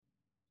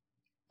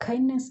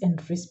Kindness and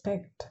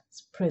respect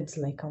spreads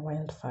like a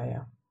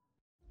wildfire.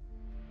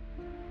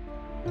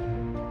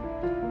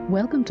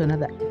 Welcome to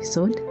another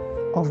episode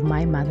of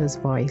My Mother's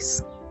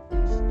Voice.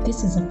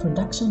 This is a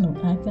production of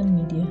Icon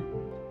Media.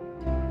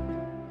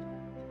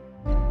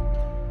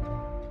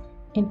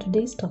 In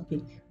today's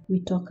topic, we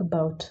talk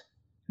about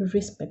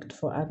respect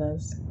for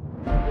others.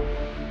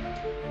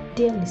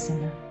 Dear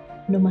listener,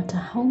 no matter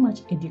how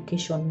much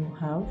education you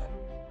have,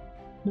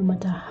 no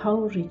matter how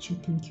rich you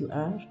think you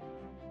are,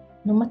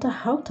 no matter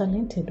how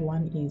talented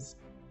one is,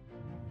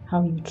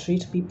 how you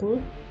treat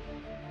people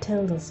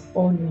tells us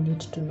all we need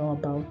to know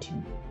about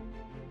you.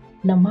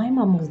 Now, my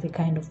mom was the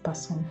kind of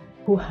person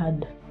who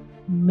had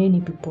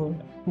many people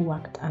who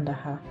worked under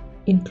her,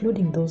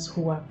 including those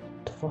who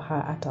worked for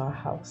her at our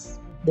house,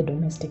 the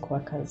domestic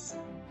workers.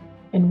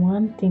 And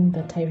one thing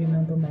that I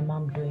remember my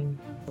mom doing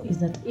is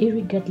that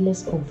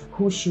regardless of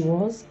who she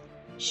was,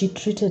 she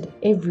treated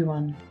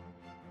everyone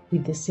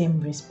with the same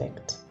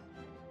respect.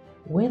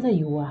 Whether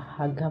you were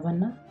her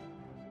governor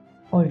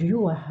or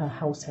you were her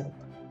house help,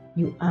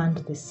 you earned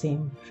the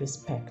same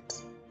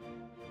respect.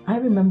 I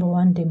remember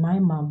one day my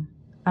mom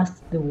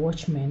asked the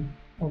watchmen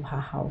of her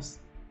house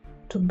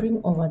to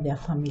bring over their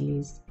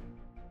families,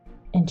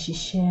 and she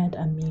shared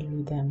a meal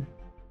with them.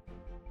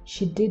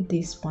 She did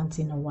this once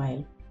in a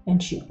while,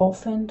 and she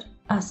often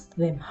asked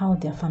them how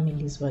their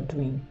families were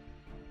doing,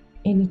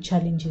 any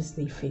challenges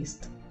they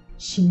faced.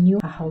 She knew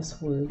her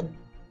household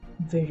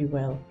very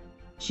well.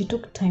 She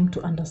took time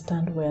to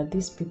understand where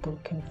these people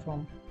came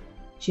from.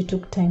 She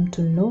took time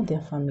to know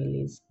their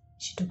families.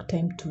 She took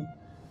time to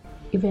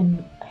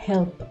even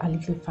help a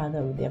little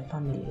further with their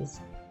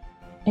families.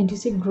 And you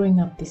see, growing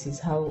up, this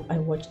is how I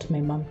watched my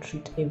mom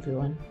treat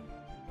everyone.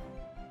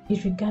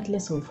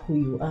 Regardless of who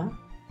you are,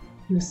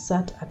 you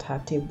sat at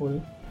her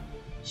table.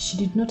 She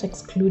did not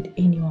exclude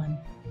anyone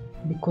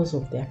because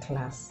of their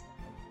class,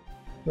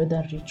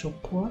 whether rich or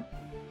poor,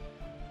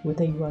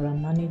 whether you are a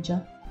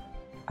manager,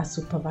 a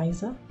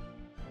supervisor,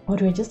 or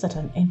you're just at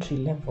an entry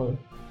level.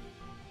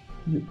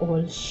 You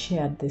all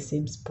shared the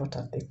same spot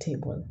at the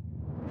table.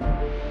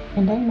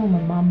 And I know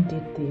my mom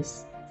did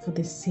this for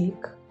the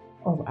sake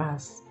of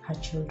us, her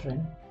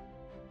children.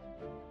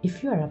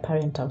 If you are a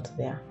parent out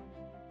there,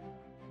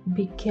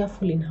 be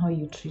careful in how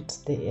you treat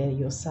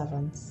your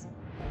servants.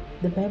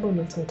 The Bible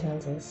also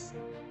tells us,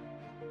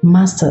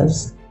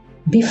 masters,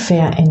 be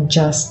fair and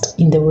just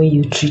in the way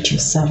you treat your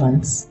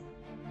servants.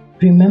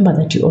 Remember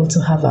that you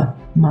also have a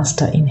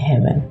master in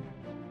heaven.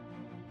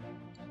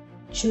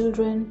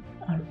 Children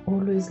are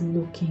always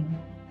looking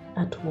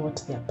at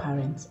what their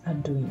parents are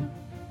doing.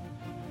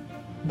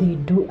 They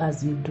do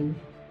as you do,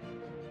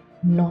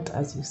 not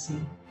as you see.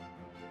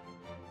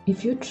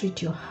 If you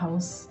treat your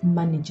house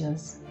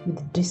managers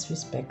with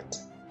disrespect,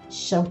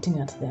 shouting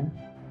at them,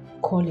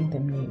 calling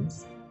them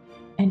names,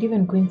 and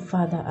even going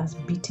further as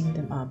beating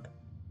them up,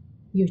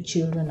 your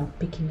children are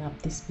picking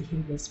up these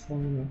behaviors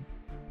from you.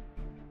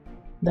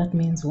 That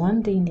means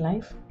one day in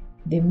life,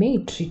 they may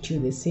treat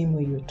you the same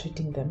way you're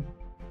treating them,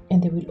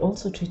 and they will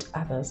also treat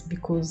others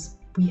because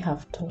we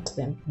have taught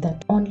them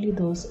that only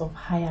those of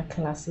higher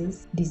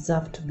classes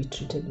deserve to be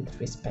treated with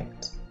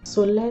respect.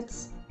 So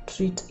let's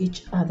treat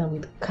each other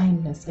with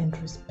kindness and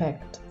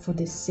respect for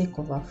the sake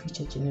of our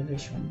future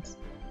generations.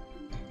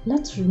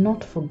 Let's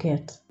not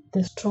forget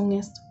the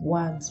strongest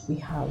words we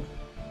have: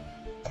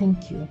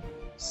 thank you,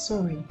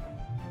 sorry,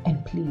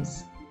 and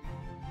please.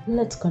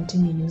 Let's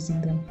continue using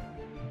them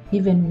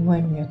even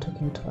when we are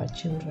talking to our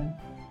children.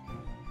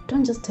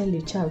 Don't just tell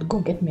your child,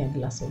 go get me a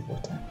glass of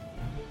water.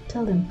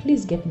 Tell them,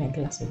 please get me a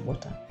glass of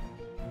water.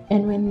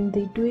 And when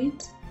they do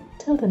it,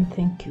 tell them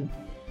thank you.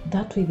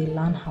 That way they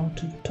learn how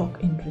to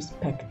talk in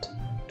respect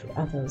to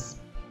others.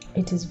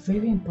 It is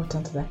very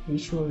important that we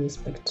show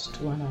respect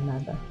to one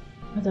another,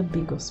 whether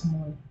big or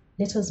small.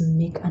 Let us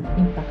make an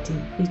impact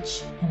in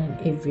each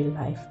and every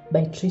life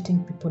by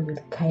treating people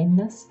with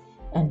kindness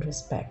and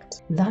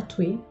respect. That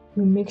way,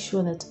 we make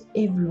sure that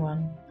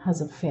everyone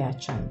has a fair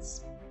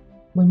chance.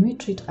 When we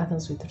treat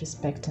others with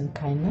respect and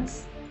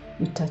kindness,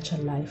 we touch a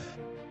life.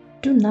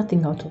 Do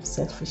nothing out of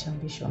selfish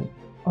ambition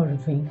or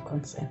vain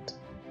conceit.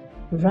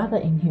 Rather,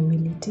 in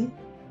humility,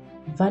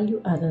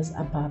 value others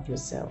above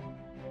yourself,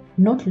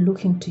 not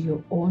looking to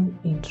your own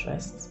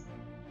interests,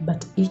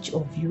 but each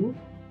of you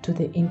to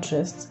the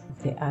interests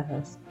of the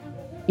others.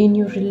 In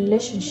your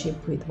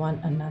relationship with one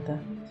another,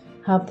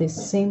 have the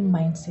same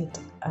mindset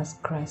as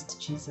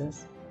Christ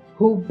Jesus,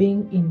 who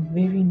being in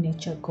very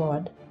nature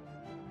God,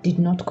 did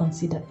not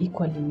consider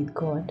equality with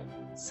God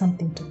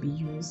something to be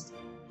used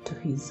to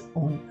his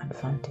own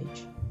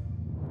advantage.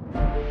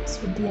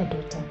 So dear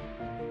daughter,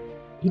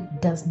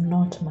 it does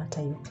not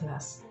matter your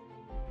class,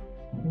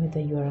 whether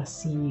you are a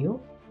CEO,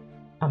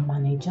 a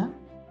manager,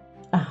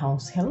 a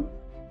house help,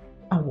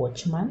 a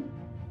watchman,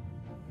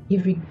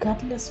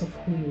 regardless of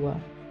who you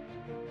are,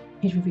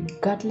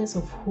 regardless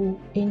of who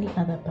any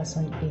other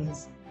person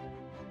is,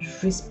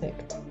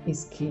 respect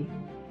is key.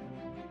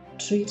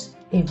 Treat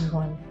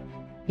everyone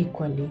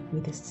equally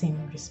with the same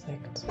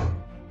respect,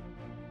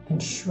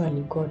 and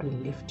surely God will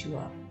lift you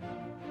up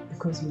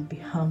because you'll be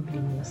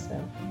humbling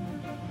yourself.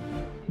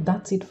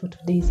 That's it for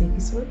today's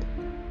episode.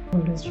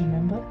 Always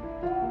remember,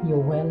 you're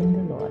well in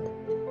the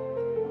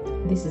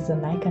Lord. This is a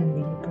Nike and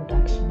Lily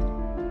production.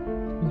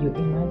 You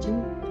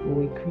imagine,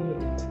 we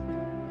create.